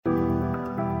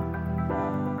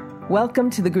Welcome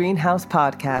to the Greenhouse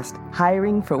Podcast,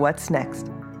 Hiring for What's Next.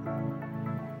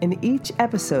 In each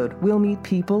episode, we'll meet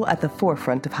people at the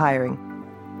forefront of hiring.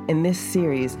 In this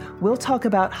series, we'll talk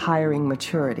about hiring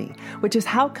maturity, which is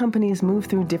how companies move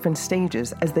through different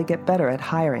stages as they get better at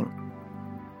hiring.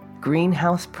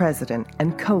 Greenhouse president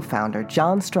and co-founder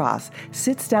John Strauss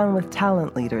sits down with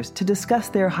talent leaders to discuss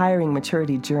their hiring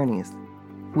maturity journeys.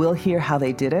 We'll hear how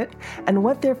they did it and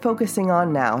what they're focusing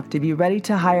on now to be ready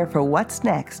to hire for what's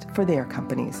next for their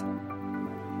companies.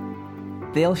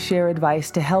 They'll share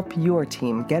advice to help your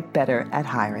team get better at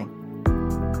hiring.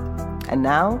 And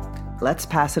now, let's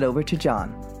pass it over to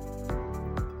John.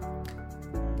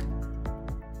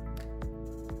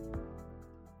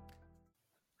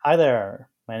 Hi there.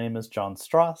 My name is John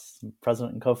Strauss. I'm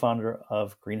president and co-founder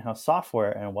of Greenhouse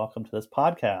Software, and welcome to this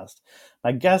podcast.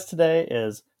 My guest today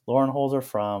is Lauren Holzer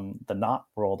from The Knot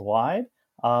Worldwide.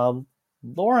 Lauren,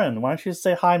 why don't you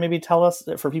say hi? Maybe tell us,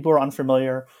 for people who are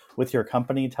unfamiliar with your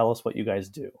company, tell us what you guys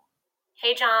do.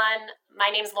 Hey, John. My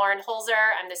name is Lauren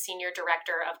Holzer. I'm the Senior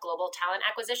Director of Global Talent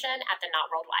Acquisition at The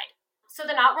Knot Worldwide. So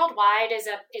The Knot Worldwide is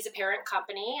a parent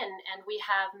company, and we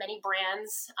have many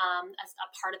brands as a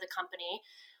part of the company.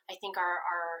 I think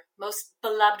our most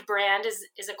beloved brand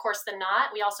is of course The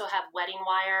Knot. We also have Wedding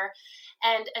Wire,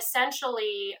 and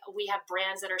essentially we have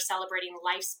brands that are celebrating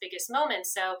life's biggest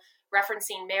moments. So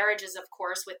referencing marriages, of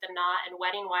course, with The Knot and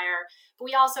Wedding Wire, but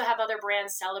we also have other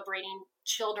brands celebrating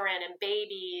children and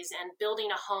babies and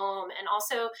building a home, and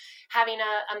also having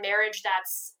a marriage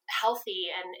that's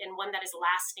healthy and one that is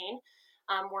lasting.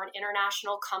 We're an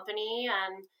international company,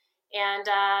 and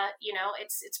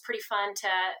it's pretty fun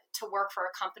to work for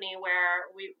a company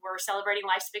where we're celebrating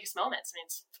life's biggest moments. I mean,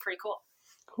 it's pretty cool.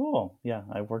 Cool. Yeah,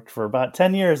 I worked for about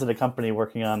 10 years at a company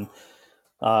working on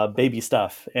baby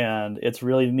stuff, and it's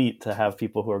really neat to have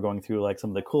people who are going through like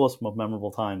some of the coolest, most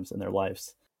memorable times in their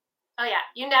lives. Oh yeah,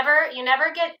 you never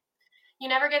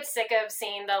get sick of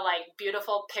seeing the like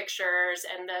beautiful pictures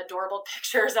and the adorable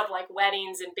pictures of like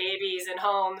weddings and babies and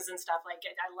homes and stuff like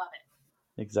it. I love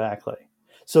it. Exactly.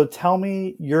 So tell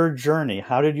me your journey.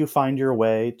 How did you find your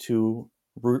way to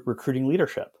recruiting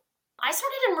leadership? I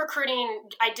started in recruiting.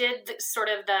 I did sort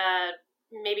of the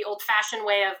maybe old-fashioned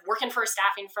way of working for a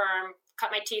staffing firm,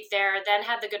 cut my teeth there, then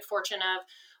had the good fortune of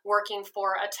working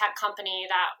for a tech company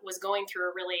that was going through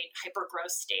a really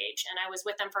hyper-growth stage. And I was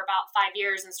with them for about 5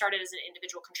 years and started as an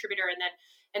individual contributor,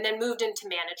 and then moved into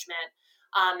management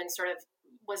and sort of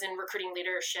was in recruiting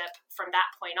leadership from that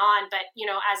point on. But,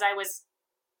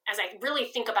 as I really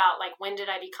think about like, when did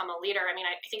I become a leader? I mean,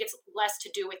 I think it's less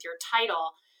to do with your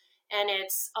title, and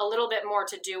it's a little bit more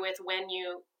to do with when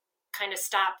you kind of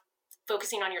stop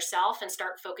focusing on yourself and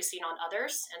start focusing on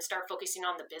others and start focusing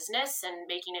on the business and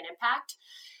making an impact.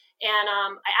 And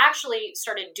I actually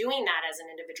started doing that as an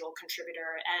individual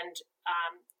contributor. And,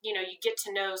 you get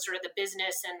to know sort of the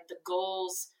business and the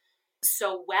goals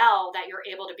so well that you're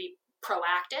able to be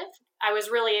proactive. I was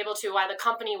really able to, while the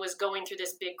company was going through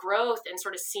this big growth and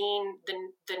sort of seeing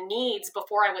the needs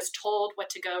before I was told what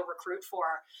to go recruit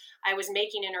for, I was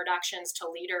making introductions to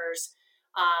leaders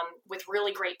with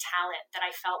really great talent that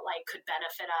I felt like could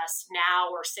benefit us now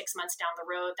or 6 months down the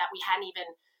road that we hadn't even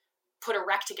put a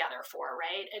rec together for,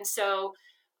 right? And so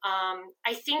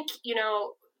I think,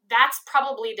 that's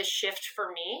probably the shift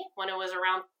for me when it was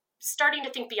around starting to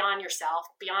think beyond yourself,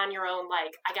 beyond your own,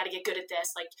 like, I got to get good at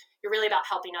this. Like, you're really about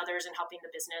helping others and helping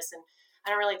the business. And I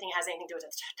don't really think it has anything to do with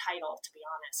the title, to be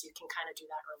honest. You can kind of do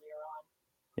that earlier on.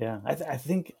 Yeah,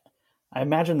 I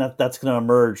imagine that's going to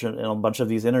emerge in a bunch of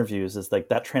these interviews, is like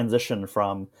that transition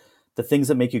from the things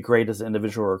that make you great as an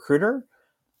individual recruiter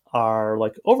are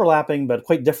like overlapping, but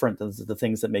quite different than the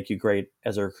things that make you great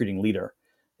as a recruiting leader.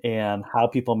 And how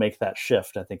people make that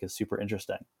shift, I think, is super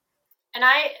interesting. And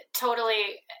I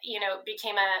totally,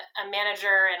 became a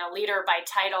manager and a leader by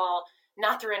title,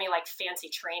 not through any like fancy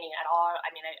training at all.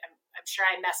 I mean, I'm sure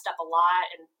I messed up a lot,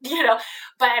 and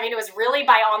but I mean, it was really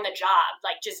by on the job,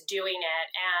 like just doing it.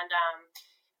 And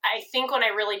I think when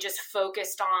I really just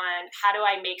focused on how do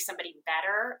I make somebody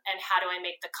better, and how do I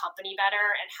make the company better,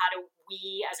 and how do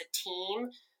we as a team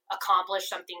accomplish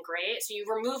something great. So you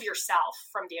remove yourself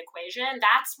from the equation.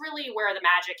 That's really where the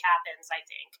magic happens, I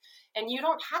think. And you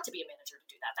don't have to be a manager to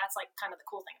do that. That's like kind of the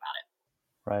cool thing about it.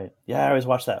 Right. Yeah, I always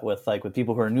watch that with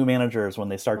people who are new managers, when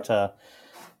they start to,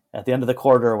 at the end of the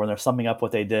quarter, when they're summing up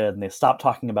what they did, and they stop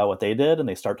talking about what they did and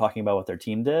they start talking about what their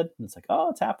team did. And it's like, oh,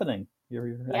 it's happening.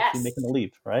 You're actually making the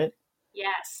leap, right?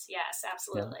 Yes,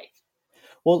 absolutely. Yeah.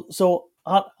 Well, so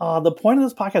the point of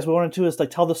this podcast we wanted to is like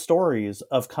tell the stories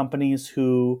of companies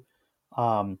who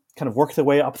kind of work their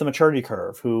way up the maturity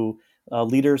curve, who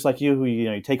leaders like you who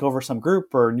you take over some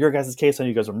group, or in your guys' case,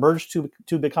 you guys will merge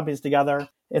two big companies together,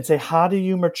 and say, how do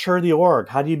you mature the org?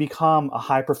 How do you become a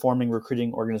high-performing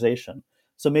recruiting organization?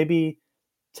 So maybe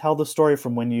tell the story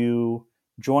from when you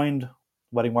joined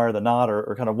Wedding Wire, The Knot,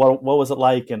 or kind of what was it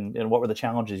like, and what were the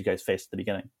challenges you guys faced at the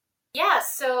beginning? Yeah,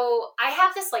 so I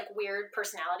have this like weird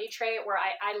personality trait where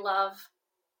I love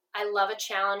a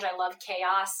challenge. I love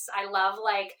chaos. I love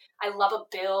a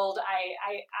build.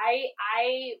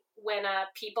 I when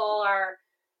people are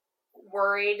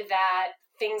worried that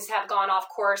things have gone off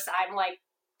course, I'm like,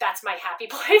 that's my happy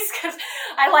place, because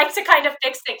I like to kind of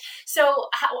fix things. So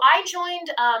how I joined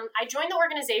the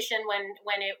organization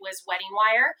when it was Wedding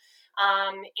Wire.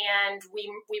 And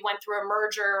we went through a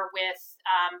merger with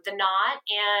The Knot.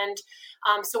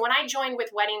 And so when I joined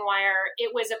with Wedding Wire,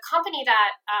 it was a company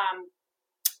that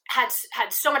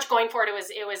had so much going for it.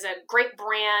 It was a great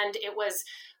brand. It was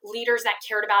leaders that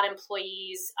cared about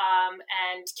employees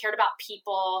and cared about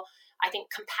people. I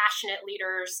think compassionate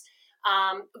leaders.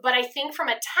 But I think from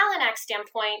a TalentX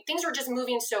standpoint, things were just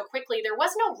moving so quickly. There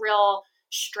was no real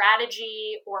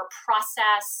strategy or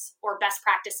process or best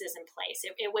practices in place.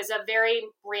 It was a very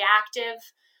reactive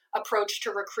approach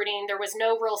to recruiting. There was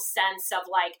no real sense of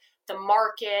like the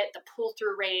market, the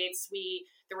pull-through rates.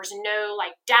 There was no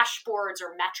like dashboards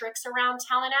or metrics around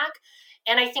TalentX.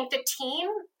 And I think the team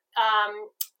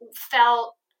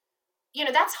felt,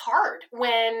 that's hard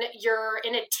when you're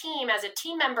in a team as a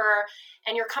team member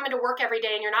and you're coming to work every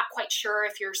day and you're not quite sure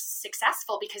if you're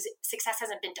successful because success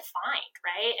hasn't been defined,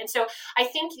 right? And so I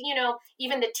think,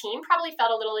 even the team probably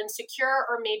felt a little insecure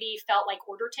or maybe felt like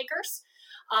order takers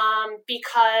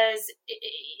because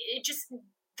it just,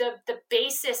 the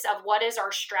basis of what is our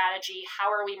strategy,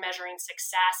 how are we measuring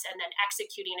success, and then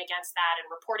executing against that and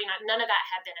reporting on, none of that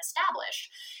had been established.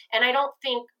 And I don't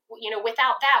think,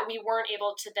 without that, we weren't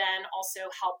able to then also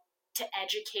help to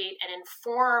educate and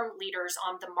inform leaders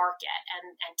on the market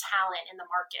and talent in the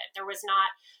market. There was not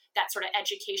that sort of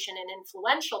education and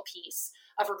influential piece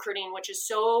of recruiting, which is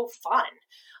so fun.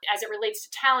 As it relates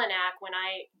to TalentX, when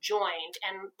I joined,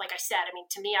 and like I said,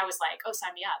 to me, I was like, oh,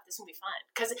 sign me up. This will be fun.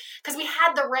 Because we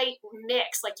had the right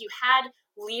mix. Like, you had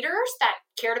leaders that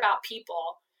cared about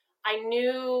people. I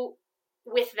knew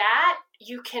with that,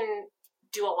 you can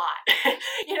do a lot.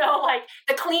 Like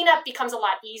the cleanup becomes a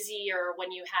lot easier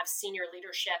when you have senior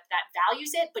leadership that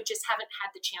values it, but just haven't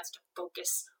had the chance to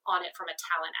focus on it from a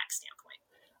TalentX standpoint.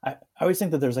 I always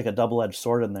think that there's like a double-edged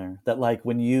sword in there, that like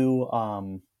when you,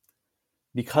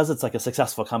 because it's like a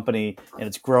successful company and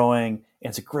it's growing and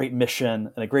it's a great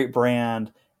mission and a great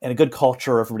brand and a good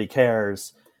culture, everybody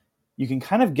cares, you can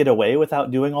kind of get away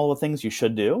without doing all the things you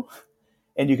should do.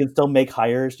 And you can still make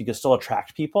hires, you can still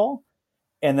attract people.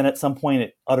 And then at some point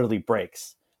it utterly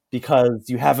breaks because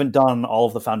you haven't done all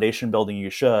of the foundation building you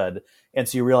should. And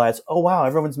so you realize, oh, wow,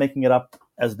 everyone's making it up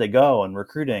as they go and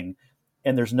recruiting.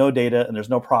 And there's no data and there's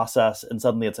no process. And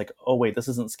suddenly it's like, oh, wait, this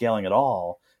isn't scaling at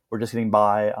all. We're just getting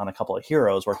by on a couple of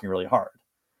heroes working really hard.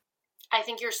 I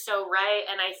think you're so right.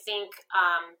 And I think,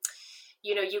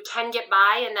 you can get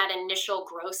by in that initial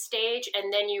growth stage,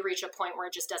 and then you reach a point where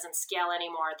it just doesn't scale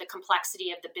anymore. The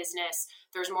complexity of the business,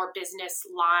 there's more business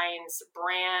lines,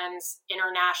 brands,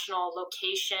 international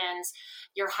locations.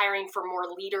 You're hiring for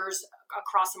more leaders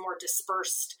across a more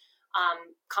dispersed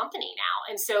company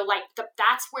now. And so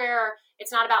that's where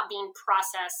it's not about being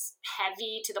process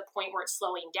heavy to the point where it's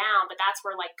slowing down, but that's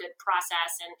where like good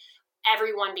process and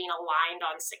everyone being aligned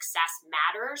on success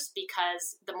matters,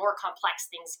 because the more complex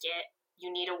things get,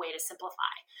 you need a way to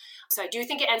simplify. So I do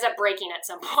think it ends up breaking at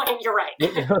some point. You're right.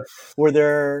 Were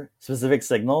there specific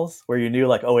signals where you knew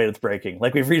like, oh wait, it's breaking?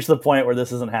 Like we've reached the point where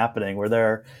this isn't happening. Were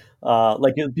there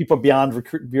like people beyond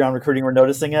recruiting were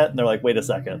noticing it and they're like, wait a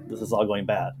second, this is all going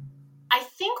bad? I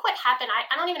think what happened,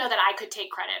 I don't even know that I could take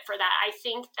credit for that. I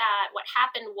think that what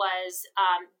happened was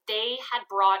they had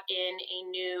brought in a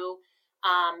new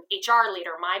HR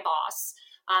leader, my boss,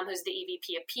 who's the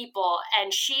EVP of people.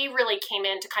 And she really came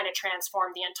in to kind of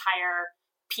transform the entire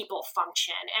people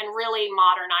function and really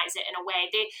modernize it in a way.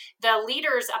 The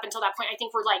leaders up until that point, I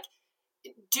think, were like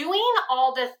doing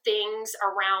all the things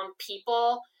around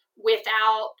people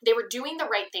they were doing the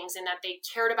right things in that they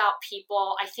cared about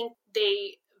people. I think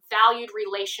they valued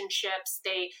relationships.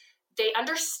 They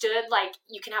understood like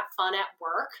you can have fun at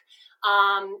work.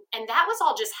 And that was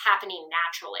all just happening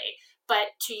naturally.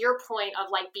 But to your point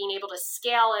of like being able to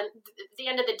scale, and at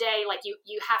the end of the day, like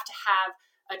you have to have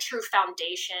a true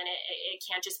foundation. It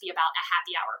can't just be about a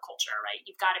happy hour culture, right?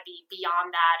 You've got to be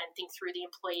beyond that and think through the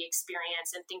employee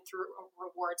experience and think through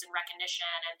rewards and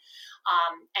recognition.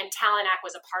 And TalentX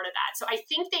was a part of that. So I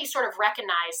think they sort of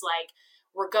recognized like,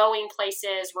 we're going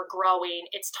places, we're growing.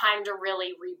 It's time to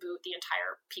really reboot the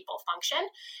entire people function.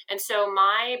 And so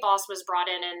my boss was brought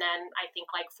in, and then I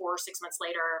think like 4 or 6 months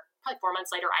later, probably 4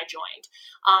 months later, I joined.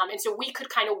 And so we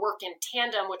could kind of work in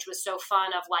tandem, which was so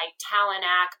fun, of like talent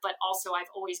act, but also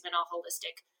I've always been a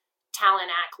holistic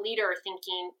talent act leader,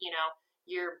 thinking,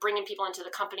 you're bringing people into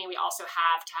the company. We also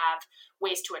have to have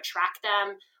ways to attract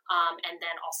them, and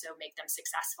then also make them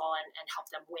successful and help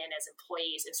them win as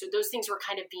employees. And so those things were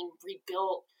kind of being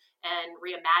rebuilt and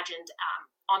reimagined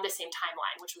on the same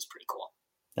timeline, which was pretty cool.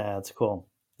 Yeah, that's cool.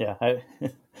 Yeah,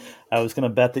 I was going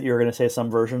to bet that you were going to say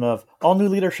some version of all new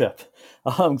leadership.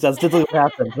 That's typically what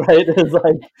happens, right? It's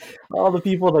like all the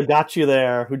people that got you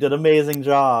there who did an amazing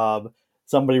job,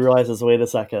 somebody realizes, wait a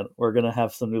second, we're going to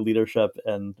have some new leadership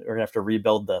and we're going to have to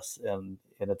rebuild this. And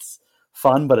it's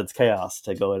fun, but it's chaos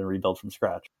to go in and rebuild from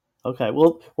scratch. Okay.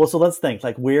 Well, so let's think,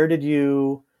 like, where do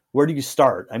you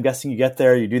start? I'm guessing you get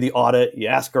there, you do the audit, you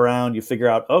ask around, you figure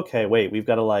out, okay, wait, we've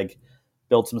got to like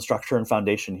build some structure and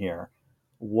foundation here.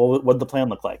 What did the plan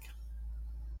look like?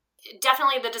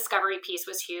 Definitely the discovery piece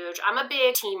was huge. I'm a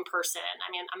big team person.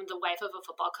 I mean, I'm the wife of a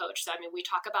football coach. So, I mean, we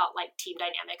talk about like team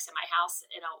dynamics in my house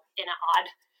in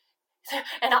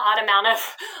an odd amount of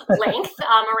length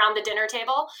around the dinner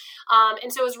table.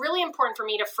 And so it was really important for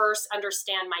me to first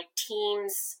understand my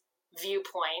team's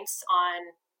viewpoints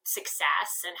on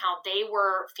success and how they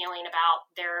were feeling about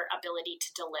their ability to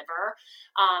deliver,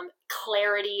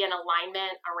 clarity and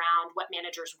alignment around what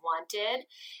managers wanted.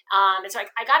 And so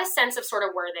I got a sense of sort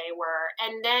of where they were.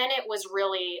 And then it was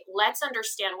really, let's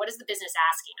understand, what is the business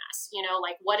asking us?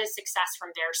 Like, what is success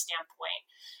from their standpoint?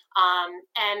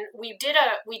 And we did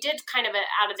kind of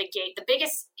out of the gate. The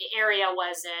biggest area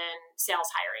was in sales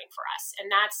hiring for us, and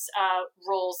that's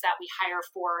roles that we hire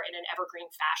for in an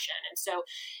evergreen fashion. And so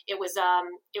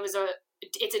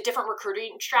it's a different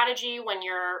recruiting strategy when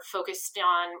you're focused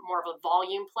on more of a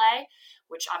volume play,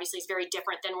 which obviously is very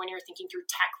different than when you're thinking through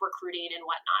tech recruiting and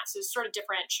whatnot. So it's sort of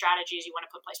different strategies you want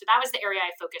to put in place. But that was the area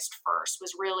I focused first,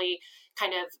 was really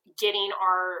kind of getting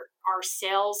our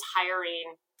sales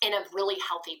hiring in a really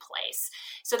healthy place.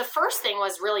 So the first thing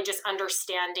was really just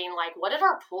understanding, like, what did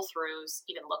our pull-throughs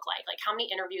even look like? Like, how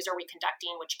many interviews are we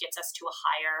conducting, which gets us to a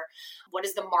hire? What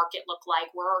does the market look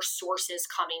like? Where are sources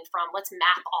coming from? Let's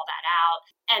map all that out.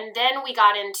 And then we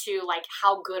got into, like,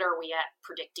 how good are we at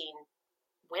predicting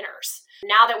winners?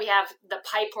 Now that we have the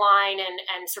pipeline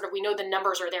and sort of we know the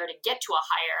numbers are there to get to a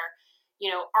hire,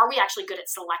 are we actually good at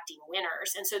selecting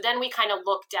winners? And so then we kind of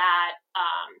looked at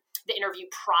the interview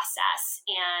process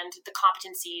and the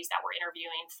competencies that we're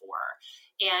interviewing for.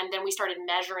 And then we started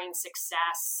measuring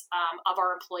success of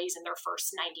our employees in their first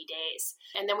 90 days.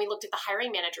 And then we looked at the hiring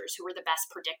managers, who were the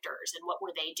best predictors and what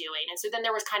were they doing. And so then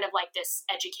there was kind of like this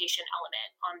education element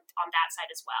on that side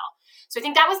as well. So I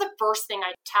think that was the first thing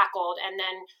I tackled. And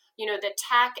then, the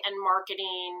tech and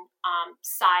marketing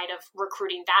side of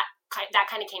recruiting, that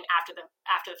kind of came after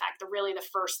the fact. The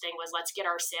first thing was, let's get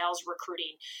our sales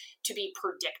recruiting to be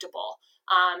predictable.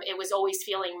 It was always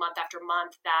feeling month after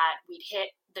month that we'd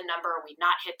hit the number, we'd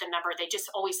not hit the number. They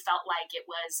just always felt like it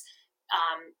was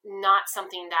not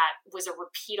something that was a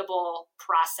repeatable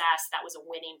process, that was a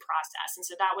winning process. And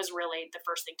so that was really the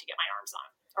first thing to get my arms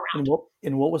around.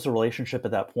 And what was the relationship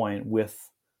at that point with,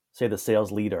 say, the sales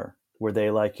leader? Were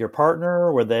they like your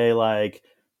partner? Were they like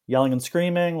yelling and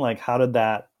screaming? Like, how'd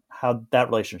that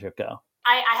relationship go?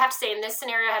 I have to say, in this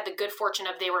scenario, I had the good fortune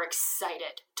of they were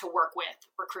excited to work with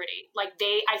recruiting. Like,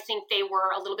 I think they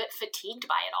were a little bit fatigued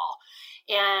by it all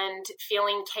and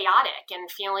feeling chaotic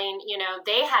and feeling,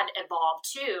 they had evolved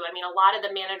too. I mean, a lot of the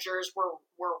managers were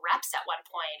reps at one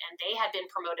point, and they had been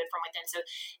promoted from within. So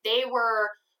they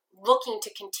were looking to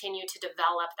continue to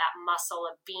develop that muscle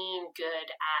of being good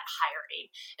at hiring.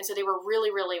 And so they were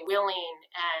really, really willing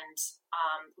and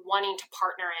wanting to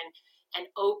partner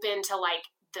and open to, like,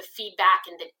 the feedback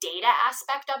and the data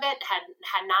aspect of it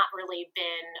had not really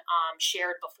been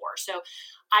shared before. So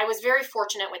I was very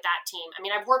fortunate with that team. I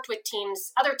mean, I've worked with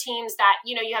other teams that,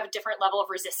 you have a different level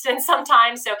of resistance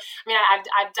sometimes. So, I mean,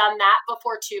 I've done that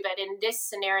before too, but in this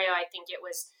scenario, I think it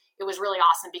was really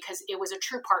awesome because it was a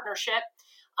true partnership.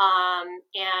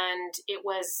 And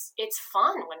it's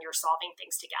fun when you're solving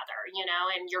things together,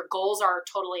 and your goals are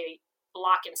totally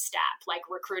lock and step, like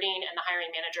recruiting and the hiring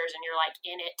managers, and you're like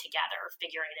in it together,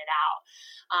 figuring it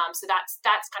out. So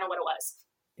that's kind of what it was.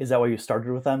 Is that why you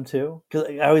started with them too?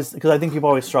 Because I think people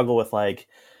always struggle with, like,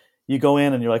 you go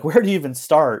in and you're like, where do you even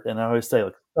start? And I always say,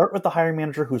 like, start with the hiring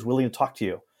manager who's willing to talk to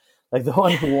you, like the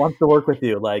one who wants to work with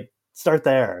you. Like, start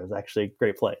there is actually a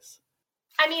great place.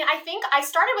 I mean, I think I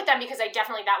started with them because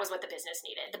that was what the business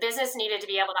needed. The business needed to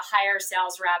be able to hire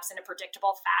sales reps in a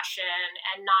predictable fashion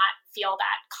and not feel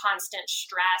that constant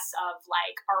stress of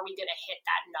like, are we going to hit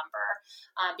that number?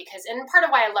 And part of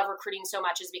why I love recruiting so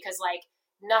much is because like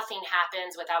nothing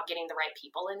happens without getting the right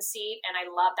people in seat. And I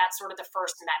love that's sort of the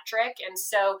first metric. And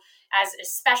so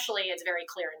especially it's very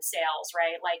clear in sales,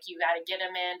 right? Like you got to get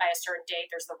them in by a certain date.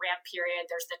 There's the ramp period.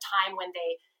 There's the time when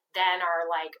they then are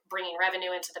like bringing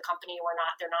revenue into the company.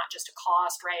 They're not just a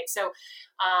cost, right? So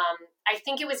I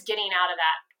think it was getting out of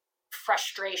that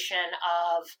frustration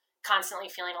of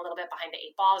constantly feeling a little bit behind the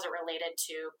eight ball as it related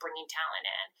to bringing talent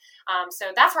in.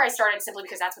 So that's where I started, simply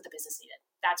because that's what the business needed.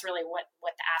 That's really what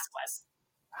the ask was.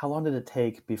 How long did it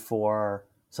take before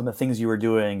some of the things you were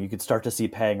doing, you could start to see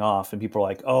paying off and people are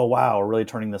like, oh, wow, we're really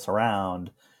turning this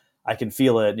around. I can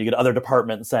feel it. You get other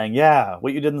departments saying, yeah,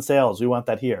 what you did in sales, we want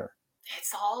that here.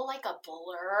 It's all like a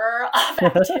blur of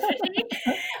activity.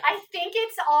 I think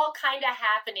it's all kind of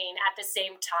happening at the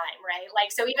same time, right?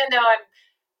 Like, so even though I'm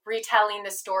retelling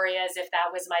the story as if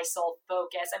that was my sole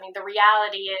focus, I mean, the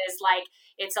reality is like,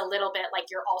 it's a little bit like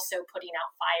you're also putting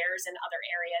out fires in other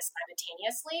areas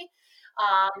simultaneously.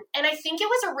 And I think it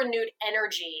was a renewed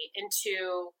energy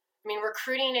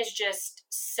recruiting is just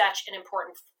such an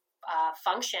important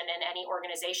function in any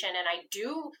organization. And I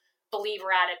do believe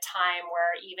we're at a time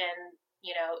where even,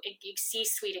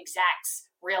 C-suite execs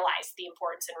realize the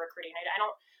importance in recruiting.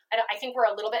 I think we're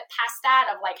a little bit past that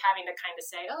of like having to kind of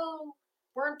say, oh,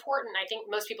 we're important. I think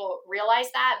most people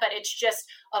realize that, but it's just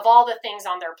of all the things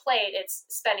on their plate, it's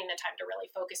spending the time to really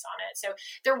focus on it. So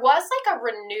there was like a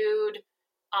renewed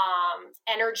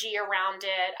energy around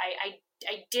it. I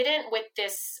didn't with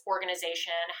this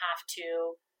organization have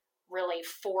to really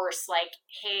force like,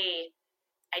 hey,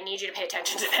 I need you to pay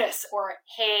attention to this, or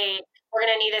hey, we're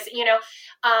going to need this,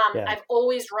 I've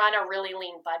always run a really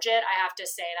lean budget. I have to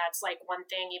say that's like one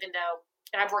thing, even though,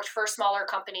 and I've worked for smaller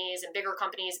companies and bigger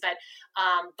companies, but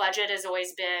budget has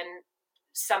always been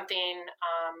something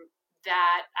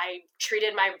that I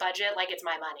treated my budget like it's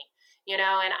my money, and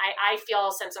I feel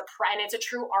a sense of pride, and it's a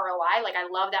true ROI. Like I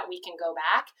love that we can go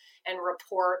back and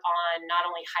report on not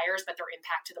only hires, but their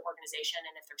impact to the organization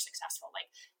and if they're successful. Like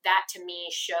that to me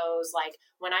shows like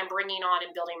when I'm bringing on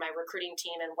and building my recruiting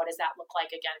team and what does that look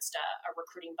like against a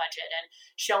recruiting budget and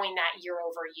showing that year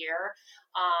over year.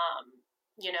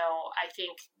 I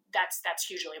think that's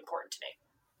hugely important to me.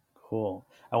 Cool.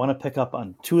 I want to pick up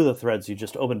on two of the threads you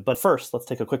just opened, but first let's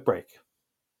take a quick break.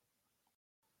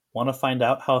 Want to find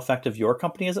out how effective your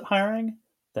company is at hiring?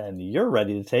 Then you're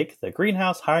ready to take the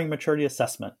Greenhouse Hiring Maturity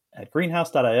Assessment at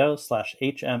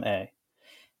greenhouse.io/HMA.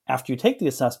 After you take the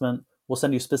assessment, we'll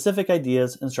send you specific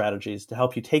ideas and strategies to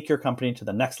help you take your company to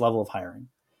the next level of hiring.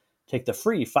 Take the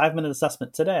free 5-minute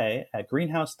assessment today at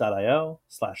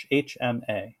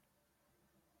greenhouse.io/HMA.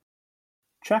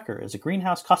 Checkr is a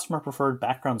Greenhouse customer-preferred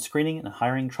background screening and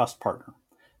hiring trust partner,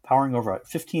 powering over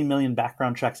 15 million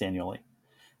background checks annually.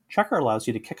 Checkr allows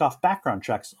you to kick off background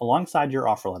checks alongside your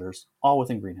offer letters, all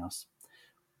within Greenhouse.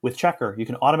 With Checkr, you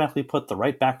can automatically put the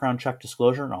right background check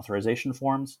disclosure and authorization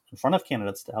forms in front of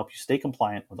candidates to help you stay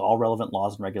compliant with all relevant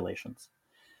laws and regulations.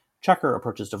 Checkr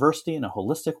approaches diversity in a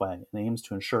holistic way and aims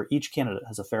to ensure each candidate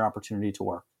has a fair opportunity to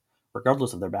work,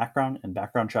 regardless of their background and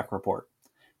background check report.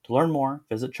 To learn more,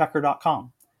 visit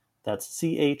checkr.com. That's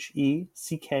CHECKR.com.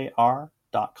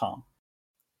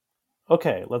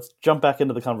 Okay, let's jump back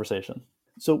into the conversation.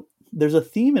 So there's a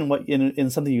theme in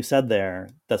something you said there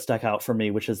that stuck out for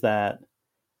me, which is that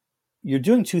you're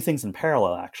doing two things in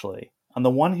parallel, actually. On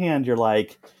the one hand, you're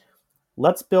like,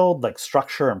 let's build like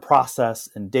structure and process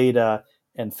and data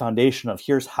and foundation of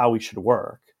here's how we should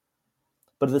work.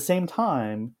 But at the same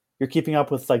time, you're keeping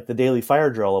up with like the daily fire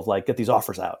drill of like, get these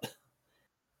offers out.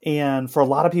 And for a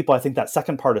lot of people, I think that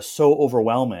second part is so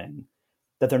overwhelming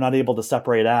that they're not able to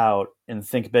separate out and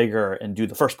think bigger and do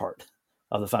the first part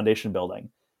of the foundation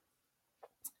building.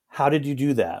 How did you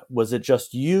do that? Was it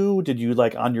just you? Did you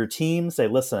like on your team say,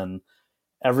 listen,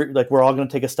 we're all going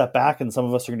to take a step back and some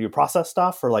of us are going to do process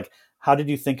stuff? Or like, how did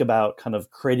you think about kind of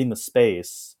creating the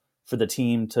space for the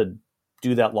team to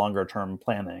do that longer term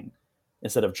planning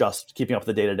instead of just keeping up with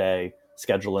the day-to-day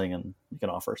scheduling and making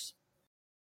offers?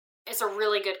 It's a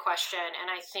really good question. And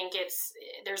I think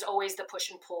there's always the push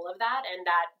and pull of that. And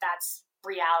that's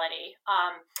reality.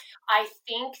 I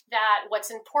think that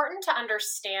what's important to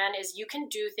understand is you can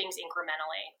do things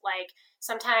incrementally. Like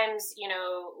sometimes,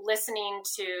 listening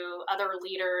to other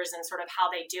leaders and sort of how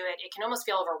they do it, it can almost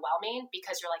feel overwhelming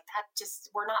because you're like,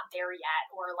 we're not there yet.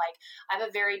 Or like, I have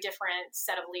a very different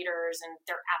set of leaders and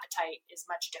their appetite is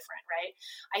much different, right?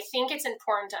 I think it's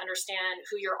important to understand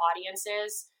who your audience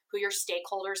is, who your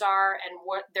stakeholders are and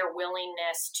what their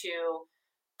willingness to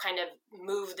kind of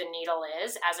move the needle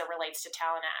is as it relates to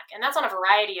talent ac. And that's on a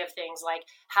variety of things, like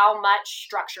how much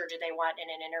structure do they want in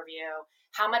an interview?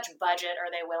 How much budget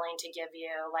are they willing to give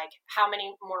you? Like how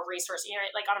many more resources,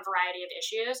 like on a variety of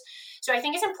issues. So I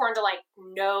think it's important to like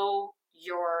know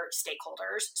your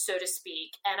stakeholders, so to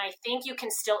speak. And I think you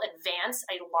can still advance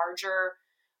a larger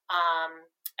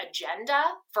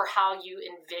agenda for how you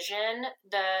envision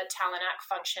the talent ac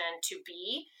function to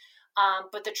be.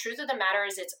 But the truth of the matter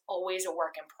is it's always a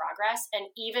work in progress. And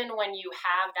even when you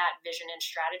have that vision and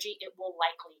strategy, it will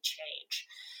likely change.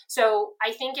 So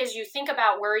I think as you think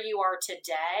about where you are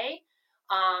today,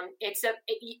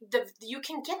 you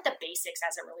can get the basics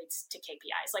as it relates to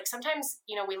KPIs. Like sometimes,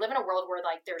 we live in a world where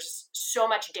like there's so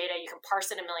much data, you can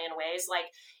parse it a million ways. Like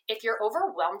if you're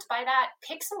overwhelmed by that,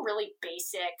 pick some really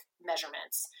basic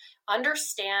measurements.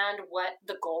 Understand what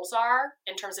the goals are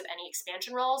in terms of any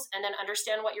expansion roles, and then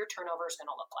understand what your turnover is going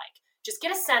to look like. Just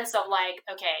get a sense of like,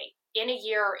 okay, in a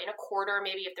year or in a quarter,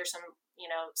 maybe if there's some,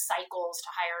 cycles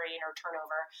to hiring or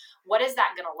turnover, what is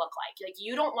that going to look like? Like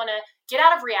you don't want to get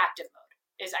out of reactive mode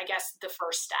is, I guess, the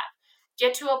first step.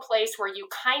 Get to a place where you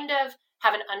kind of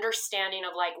have an understanding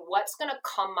of like what's going to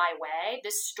come my way.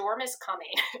 This storm is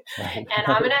coming, Right. and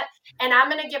I'm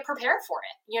gonna get prepared for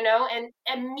it. And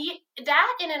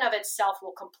that in and of itself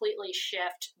will completely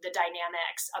shift the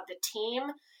dynamics of the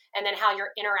team, and then how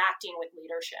you're interacting with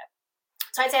leadership.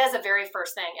 So I'd say that's the very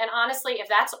first thing. And honestly, if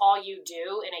that's all you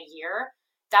do in a year,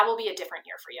 that will be a different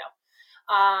year for you.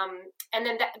 And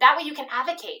then that way you can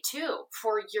advocate too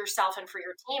for yourself and for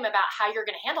your team about how you're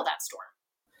going to handle that storm.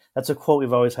 That's a quote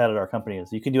we've always had at our company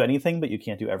is you can do anything, but you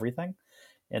can't do everything.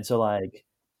 And so like,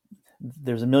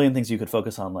 there's a million things you could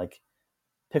focus on, like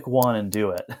pick one and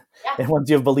do it. Yeah. And once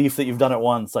you have belief that you've done it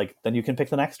once, like then you can pick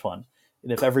the next one.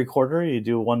 And if every quarter you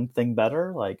do one thing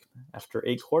better, like after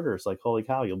 8 quarters, like holy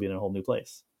cow, you'll be in a whole new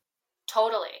place.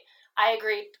 Totally. I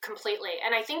agree completely.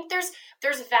 And I think there's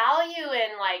value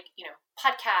in like,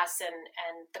 podcasts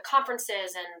and the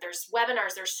conferences, and there's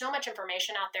webinars. There's so much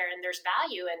information out there, and there's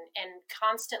value in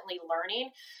constantly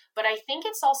learning. But I think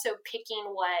it's also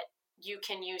picking what you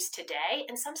can use today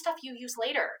and some stuff you use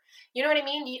later. You know what I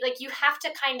mean? You have to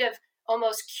kind of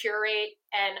almost curate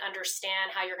and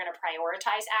understand how you're going to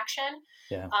prioritize action.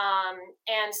 Yeah.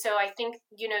 And so I think,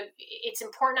 it's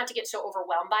important not to get so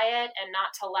overwhelmed by it, and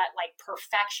not to let like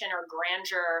perfection or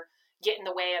grandeur get in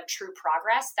the way of true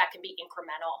progress that can be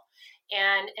incremental.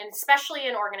 And especially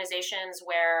in organizations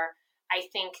where I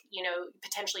think,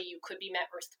 potentially you could be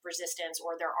met with resistance,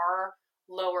 or there are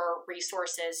lower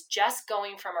resources, just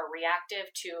going from a reactive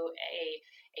to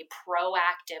a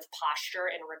proactive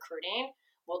posture in recruiting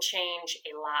will change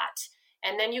a lot.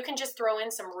 And then you can just throw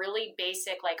in some really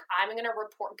basic, like I'm going to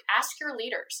report, ask your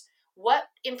leaders, what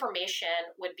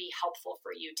information would be helpful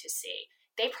for you to see?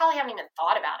 They probably haven't even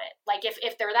thought about it. Like if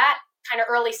they're that kind of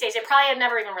early stage, they probably have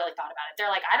never even really thought about it.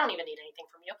 They're like, I don't even need anything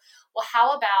from you. Well,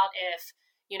 how about if,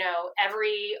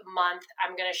 every month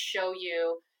I'm going to show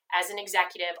you as an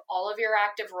executive all of your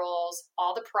active roles,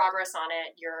 all the progress on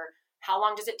it, how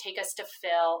long does it take us to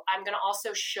fill? I'm going to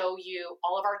also show you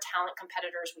all of our talent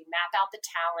competitors. We map out the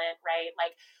talent, right?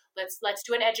 Like let's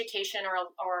do an education or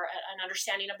an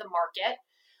understanding of the market.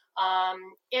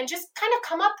 And just kind of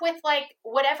come up with like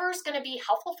whatever's going to be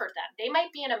helpful for them. They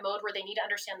might be in a mode where they need to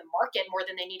understand the market more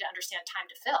than they need to understand time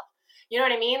to fill. You know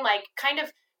what I mean? Like kind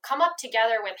of come up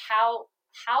together with how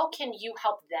can you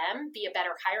help them be a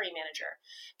better hiring manager?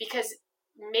 Because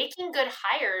making good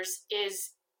hires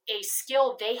is a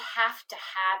skill they have to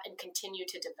have and continue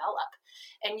to develop.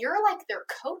 And you're like their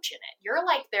coach in it. You're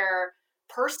like their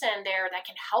person there that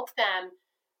can help them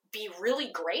be really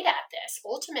great at this.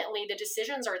 Ultimately, the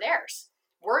decisions are theirs.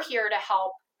 We're here to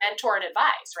help mentor and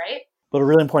advise, right? But a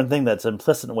really important thing that's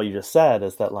implicit in what you just said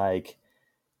is that like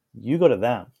you go to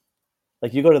them.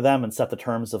 Like you go to them and set the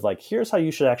terms of like, here's how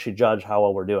you should actually judge how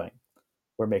well we're doing.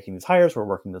 We're making these hires, we're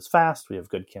working this fast, we have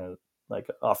good candidate, like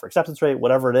offer acceptance rate,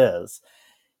 whatever it is.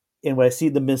 And what I see,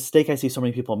 the mistake I see so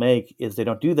many people make is they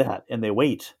don't do that, and they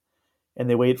wait. And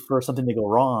they wait for something to go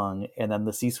wrong, and then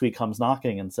the C-suite comes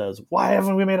knocking and says, why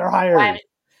haven't we made our hires?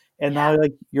 And now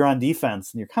like you're on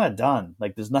defense and you're kind of done.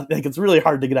 Like there's nothing, like it's really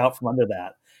hard to get out from under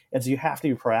that. And so you have to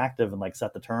be proactive and like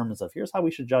set the terms of here's how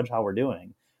we should judge how we're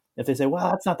doing. If they say,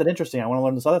 well, that's not that interesting, I want to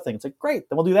learn this other thing, it's like, great,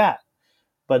 then we'll do that.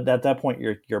 But at that point,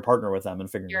 you're a partner with them and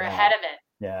figuring it out. You're ahead of it.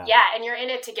 Yeah. Yeah, and you're in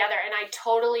it together. And I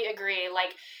totally agree.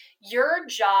 Like your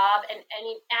job, and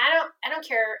I don't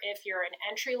care if you're an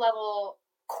entry level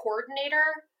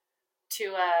coordinator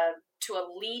to a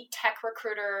lead tech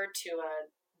recruiter to a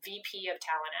VP of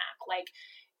talent app. Like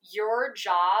your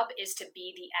job is to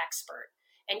be the expert.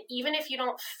 And even if you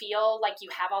don't feel like you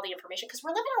have all the information, because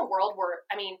we're living in a world where,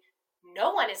 I mean,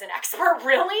 no one is an expert,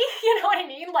 really. You know what I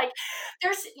mean? Like,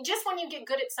 there's just, when you get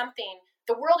good at something,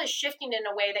 the world is shifting in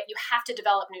a way that you have to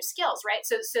develop new skills, right?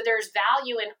 So there's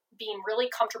value in being really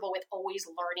comfortable with always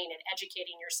learning and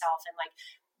educating yourself, and like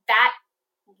that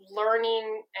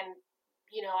learning and,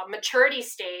 you know, a maturity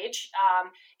stage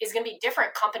is going to be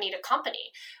different company to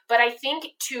company. But I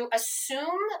think to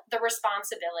assume the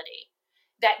responsibility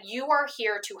that you are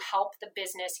here to help the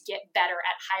business get better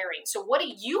at hiring. So what do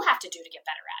you have to do to get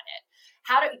better at it?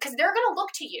 Because they're going to look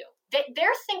to you.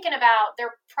 They're thinking about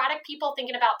their product people,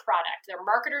 thinking about product, their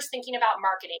marketers thinking about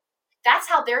marketing. That's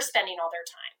how they're spending all their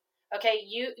time. Okay.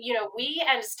 You know, we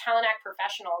as talent act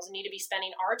professionals need to be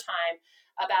spending our time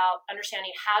about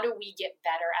understanding how do we get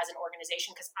better as an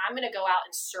organization, because I'm going to go out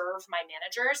and serve my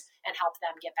managers and help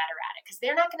them get better at it, because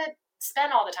they're not going to spend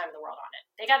all the time in the world on it.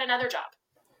 They got another job.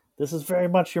 This is very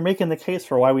much, you're making the case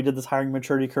for why we did this hiring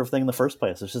maturity curve thing in the first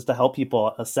place. It's just to help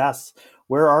people assess,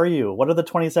 where are you? What are the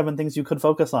 27 things you could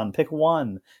focus on? Pick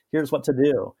one. Here's what to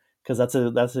do. Because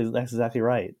that's exactly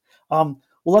right. Well,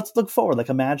 let's look forward. Like,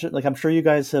 imagine, like, I'm sure you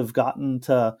guys have gotten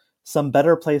to some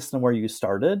better place than where you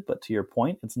started, but to your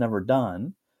point, it's never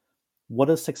done. What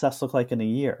does success look like in a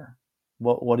year?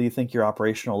 What do you think your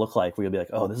operation will look like? Where you'll be like,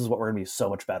 oh, this is what we're going to be so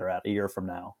much better at a year from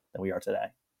now than we are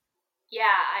today. Yeah,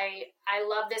 I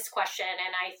love this question.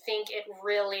 And I think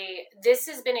this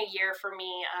has been a year for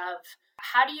me of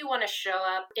how do you want to show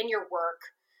up in your work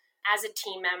as a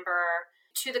team member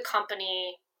to the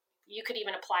company. You could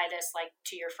even apply this like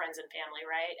to your friends and family,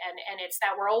 right? And it's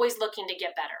that we're always looking to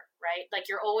get better, right?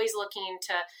 Like you're always looking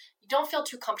to, you don't feel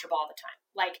too comfortable all the time.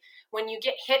 Like when you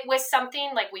get hit with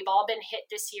something, like we've all been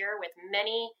hit this year with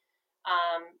many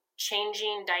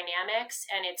changing dynamics,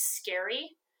 and it's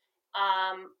scary.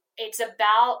 It's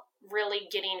about really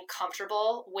getting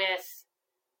comfortable with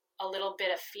a little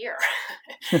bit of fear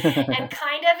and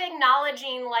kind of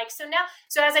acknowledging like,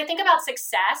 so as I think about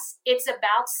success, it's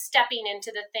about stepping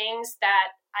into the things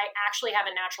that I actually have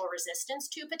a natural resistance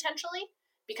to potentially,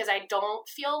 because I don't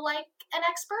feel like an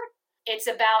expert. It's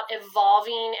about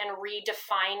evolving and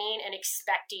redefining and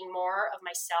expecting more of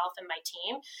myself and my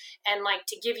team. And like,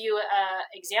 to give you an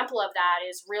example of that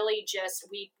is really just,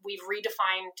 we've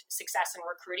redefined success in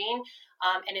recruiting,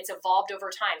 and it's evolved over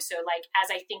time. So like,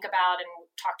 as I think about and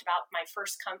talked about my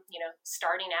first,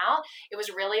 starting out, it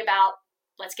was really about,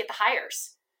 let's get the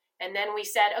hires. And then we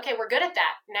said, okay, we're good at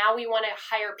that. Now we want to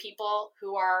hire people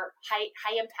who are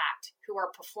high impact, who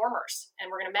are performers, and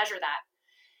we're going to measure that.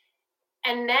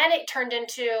 And then it turned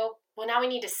into, well, now we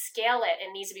need to scale it.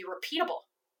 It needs to be repeatable.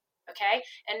 Okay.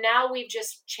 And now we've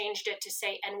just changed it to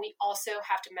say, and we also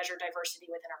have to measure diversity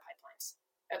within our pipelines.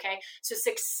 Okay. So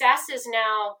success is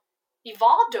now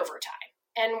evolved over time.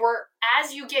 And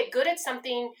as you get good at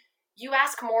something, you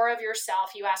ask more of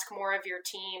yourself, you ask more of your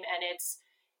team, and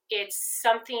it's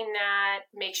something that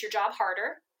makes your job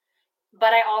harder.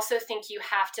 But I also think you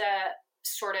have to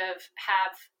sort of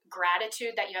have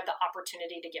gratitude that you have the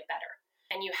opportunity to get better.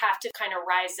 And you have to kind of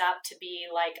rise up to be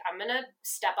like, I'm going to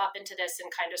step up into this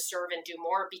and kind of serve and do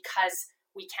more because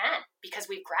we can, because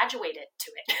we've graduated to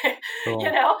it, Cool.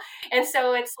 And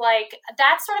so it's like,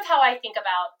 that's sort of how I think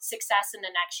about success in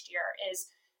the next year,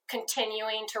 is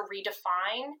continuing to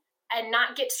redefine and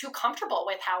not get too comfortable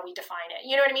with how we define it.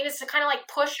 You know what I mean? It's to kind of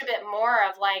like push a bit more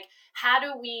of like, how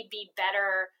do we be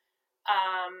better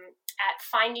at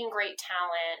finding great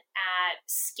talent, at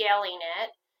scaling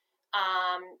it?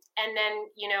 And then,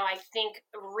 I think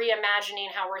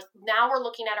reimagining how we're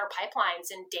looking at our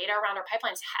pipelines and data around our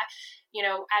pipelines.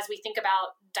 As we think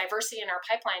about diversity in our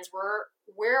pipelines,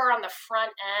 we're on the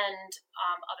front end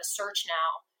of a search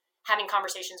now, having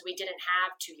conversations we didn't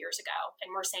have 2 years ago.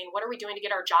 And we're saying, what are we doing to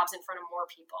get our jobs in front of more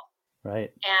people?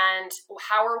 Right. And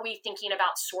how are we thinking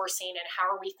about sourcing, and how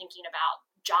are we thinking about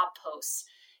job posts?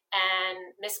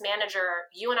 And Miss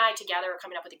Manager, you and I together are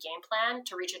coming up with a game plan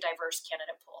to reach a diverse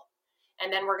candidate pool.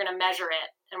 And then we're going to measure it,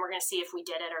 and we're going to see if we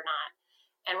did it or not.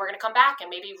 And we're going to come back and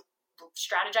maybe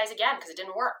strategize again because it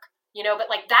didn't work, but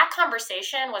like that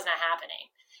conversation was not happening.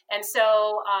 And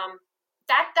so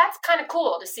that's kind of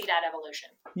cool to see that evolution.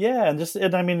 Yeah. And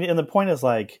the point is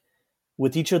like,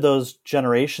 with each of those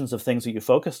generations of things that you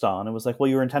focused on, it was like, well,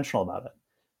 you were intentional about it.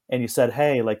 And you said,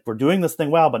 hey, like, we're doing this thing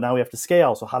well, but now we have to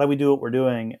scale. So how do we do what we're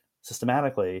doing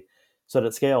systematically so that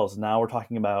it scales? Now we're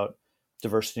talking about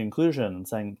diversity and inclusion and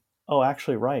saying, oh,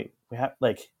 actually, right. We have,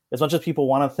 like, as much as people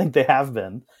want to think they have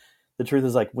been, the truth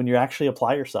is like, when you actually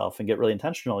apply yourself and get really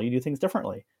intentional, you do things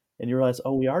differently, and you realize,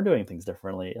 oh, we are doing things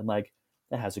differently. And like,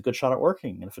 it has a good shot at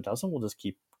working. And if it doesn't, we'll just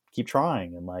keep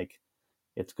trying. And like,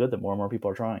 it's good that more and more people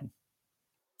are trying.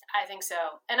 I think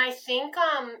so. And I think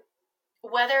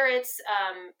whether it's,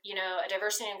 a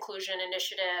diversity and inclusion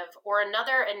initiative or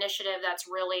another initiative that's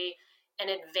really an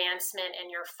advancement in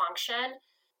your function,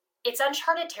 it's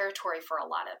uncharted territory for a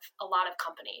lot of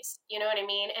companies. You know what I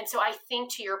mean? And so I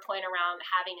think, to your point around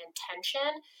having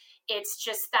intention, it's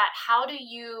just that how do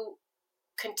you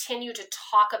continue to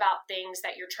talk about things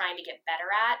that you're trying to get better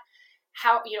at?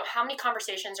 How many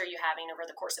conversations are you having over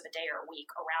the course of a day or a week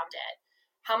around it?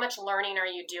 How much learning are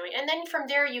you doing? And then from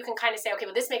there, you can kind of say, okay,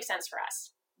 well, this makes sense for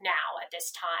us now at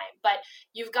this time. But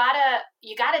you gotta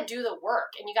do the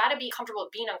work, and you gotta be comfortable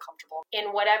with being uncomfortable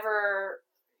in whatever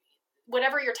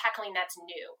you're tackling that's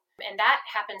new. And that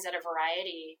happens at a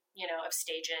variety, of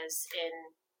stages in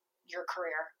your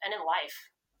career and in life.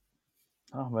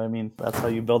 Oh, I mean, that's how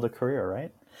you build a career,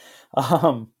 right?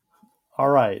 All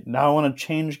right, now I want to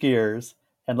change gears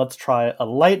and let's try a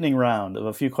lightning round of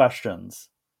a few questions.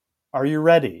 Are you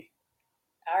ready?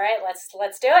 All right,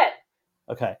 let's do it.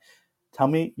 Okay. Tell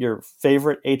me your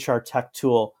favorite HR tech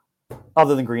tool,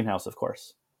 other than Greenhouse, of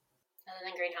course. Other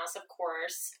than Greenhouse, of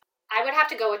course. I would have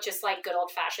to go with just like good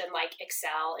old fashioned like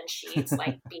Excel and Sheets,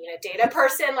 like being a data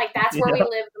person. Like that's where we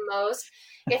live the most.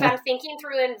 If I'm thinking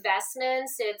through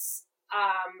investments, it's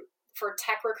for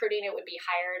tech recruiting, it would be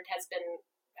Hired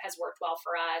has worked well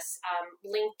for us.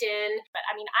 LinkedIn, but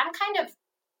I mean, I'm kind of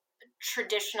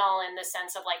traditional in the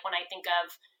sense of like when I think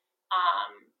of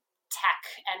tech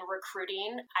and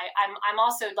recruiting, I'm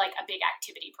also like a big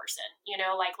activity person.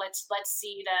 Like let's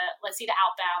see the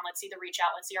outbound, let's see the reach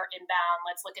out, let's see our inbound,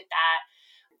 let's look at that.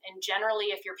 And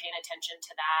generally, if you're paying attention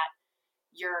to that,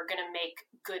 you're going to make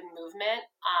good movement.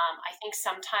 I think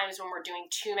sometimes when we're doing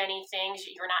too many things,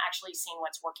 you're not actually seeing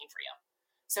what's working for you.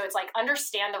 So it's like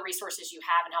understand the resources you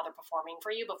have and how they're performing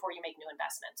for you before you make new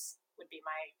investments would be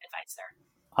my advice there.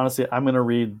 Honestly, I'm going to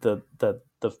read the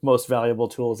most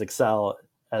valuable tool is Excel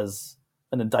as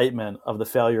an indictment of the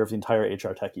failure of the entire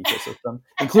HR tech ecosystem,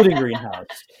 including Greenhouse,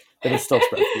 that is still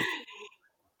spreadsheet.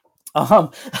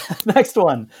 Next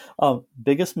one.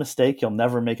 Biggest mistake you'll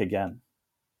never make again.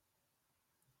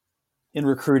 In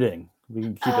recruiting, we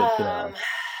can keep it.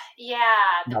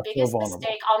 The biggest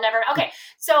mistake I'll never. Okay,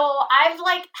 so I've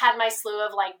like had my slew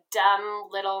of like dumb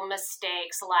little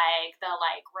mistakes, like the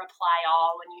like reply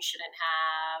all when you shouldn't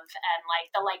have, and like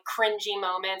the like cringy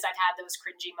moments. I've had those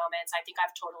cringy moments. I think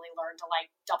I've totally learned to like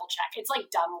double check. It's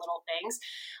like dumb little things.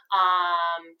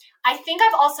 I think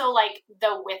I've also like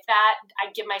with that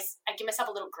I give myself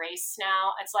a little grace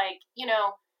now. It's like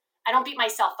I don't beat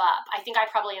myself up. I think I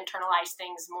probably internalize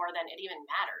things more than it even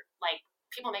mattered. Like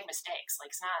people make mistakes.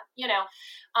 Like it's not,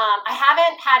 I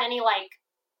haven't had any like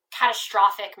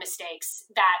catastrophic mistakes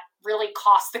that really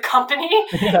cost the company.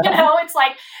 It's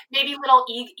like maybe little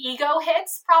ego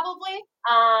hits probably.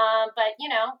 But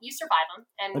you survive them,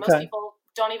 and most people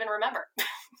don't even remember.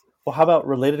 Well, how about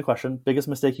related question? Biggest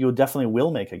mistake you definitely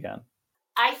will make again?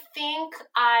 I think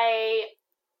I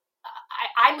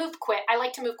move quick. I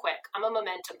like to move quick. I'm a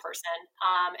momentum person.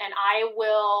 And I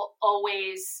will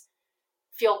always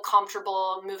feel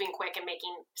comfortable moving quick and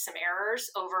making some errors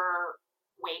over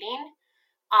waiting.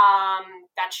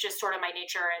 That's just sort of my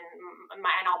nature, and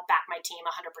I'll back my team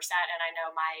 100%. And I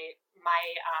know my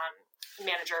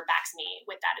manager backs me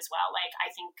with that as well. Like, I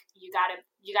think you gotta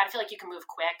feel like you can move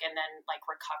quick and then like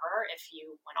recover if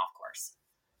you went off course.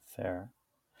 Fair.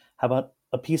 How about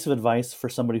a piece of advice for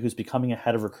somebody who's becoming a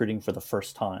head of recruiting for the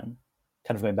first time?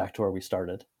 Kind of going back to where we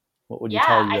started. What would you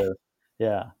tell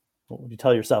what would you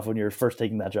tell yourself when you're first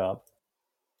taking that job?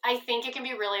 I think it can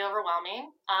be really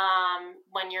overwhelming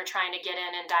when you're trying to get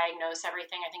in and diagnose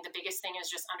everything. I think the biggest thing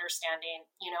is just understanding,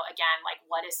 again, like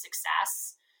what is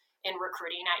success in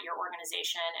recruiting at your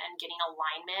organization and getting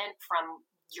alignment from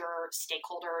your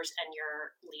stakeholders and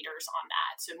your leaders on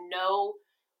that. So know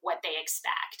what they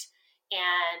expect.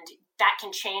 And that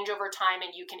can change over time,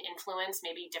 and you can influence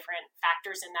maybe different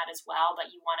factors in that as well,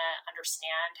 but you want to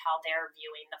understand how they're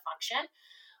viewing the function.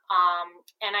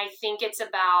 And I think it's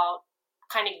about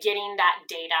kind of getting that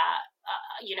data,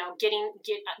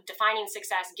 defining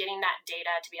success, getting that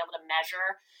data to be able to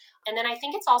measure. And then I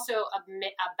think it's also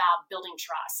about building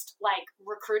trust. Like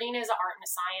recruiting is an art and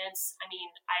a science. I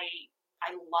mean,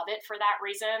 I love it for that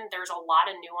reason. There's a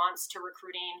lot of nuance to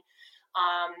recruiting.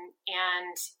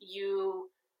 And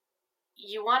you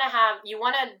want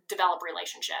to develop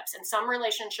relationships, and some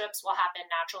relationships will happen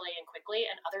naturally and quickly,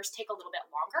 and others take a little bit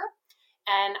longer.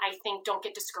 And I think don't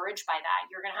get discouraged by that.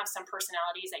 You're going to have some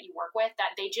personalities that you work with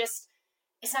that they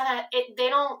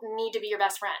don't need to be your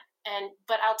best friend.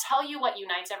 But I'll tell you what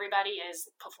unites everybody is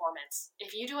performance.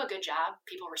 If you do a good job,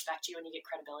 people respect you and you get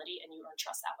credibility and you earn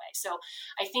trust that way. So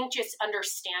I think just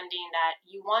understanding that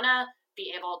you want to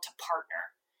be able to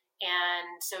partner.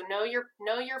 And so know your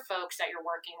folks that you're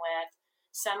working with.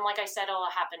 Some, like I said, will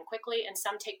happen quickly and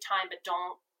some take time, but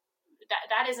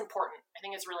that is important. I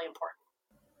think it's really important.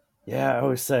 Yeah, I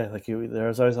always say, like,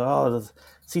 there's always, the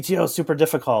CTO is super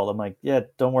difficult. I'm like, yeah,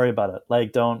 don't worry about it.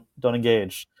 Like, don't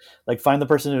engage. Like, find the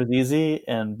person who's easy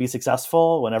and be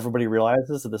successful. When everybody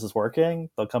realizes that this is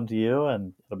working, they'll come to you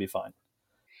and it'll be fine.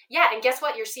 Yeah, and guess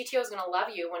what? Your CTO is going to love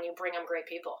you when you bring them great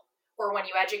people, or when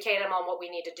you educate them on what we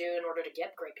need to do in order to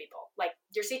get great people. Like,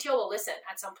 your CTO will listen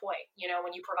at some point,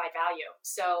 when you provide value.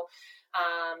 So,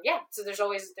 so there's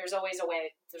always a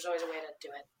way. There's always a way to do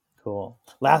it. Cool.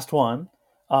 Last one.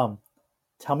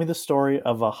 Tell me the story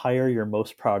of a hire you're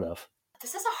most proud of.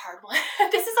 This is a hard one.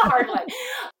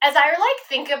 As I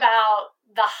think about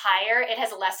the hire, it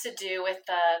has less to do with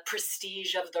the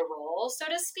prestige of the role, so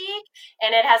to speak.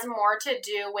 And it has more to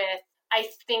do with, I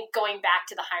think, going back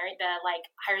to the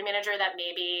hiring manager that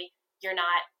maybe you're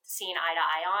not seeing eye to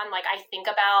eye on. Like, I think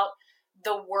about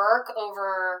the work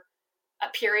over a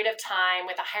period of time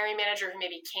with a hiring manager who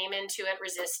maybe came into it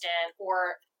resistant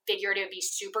or figured it would be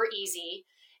super easy.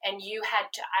 And you had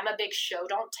to, I'm a big show,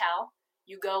 don't tell.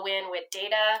 You go in with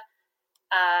data.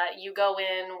 You go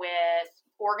in with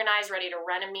organized, ready to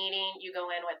run a meeting. You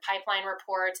go in with pipeline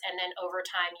reports. And then over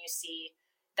time, you see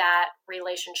that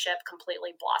relationship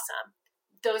completely blossom.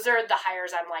 Those are the hires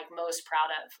I'm most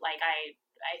proud of. Like, I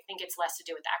think it's less to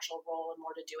do with the actual role and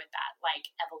more to do with that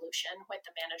evolution with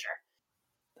the manager.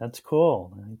 That's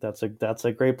cool. I think that's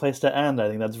a great place to end. I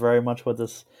think that's very much what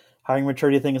this hiring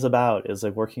maturity thing is about, is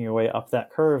working your way up that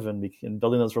curve and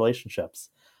building those relationships.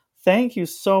 Thank you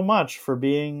so much for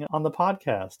being on the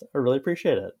podcast. I really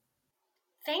appreciate it.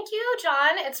 Thank you,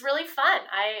 John. It's really fun.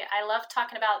 I love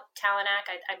talking about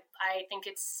TalentAct. I think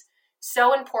it's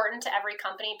so important to every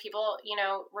company. People,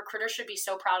 recruiters should be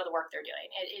so proud of the work they're doing.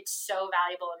 It's so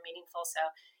valuable and meaningful. So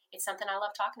it's something I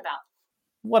love talking about.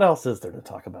 What else is there to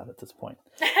talk about at this point?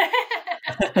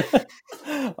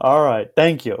 All right.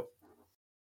 Thank you.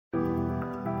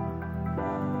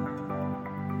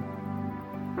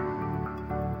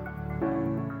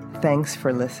 Thanks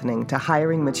for listening to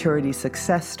Hiring Maturity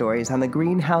Success Stories on the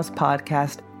Greenhouse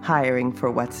podcast, Hiring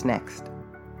for What's Next.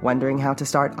 Wondering how to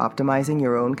start optimizing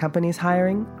your own company's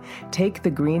hiring? Take the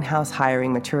Greenhouse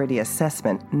Hiring Maturity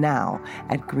Assessment now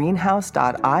at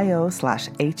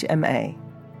greenhouse.io/HMA.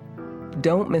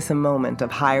 Don't miss a moment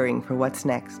of hiring for what's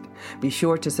next. Be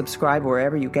sure to subscribe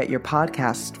wherever you get your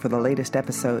podcasts for the latest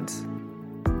episodes.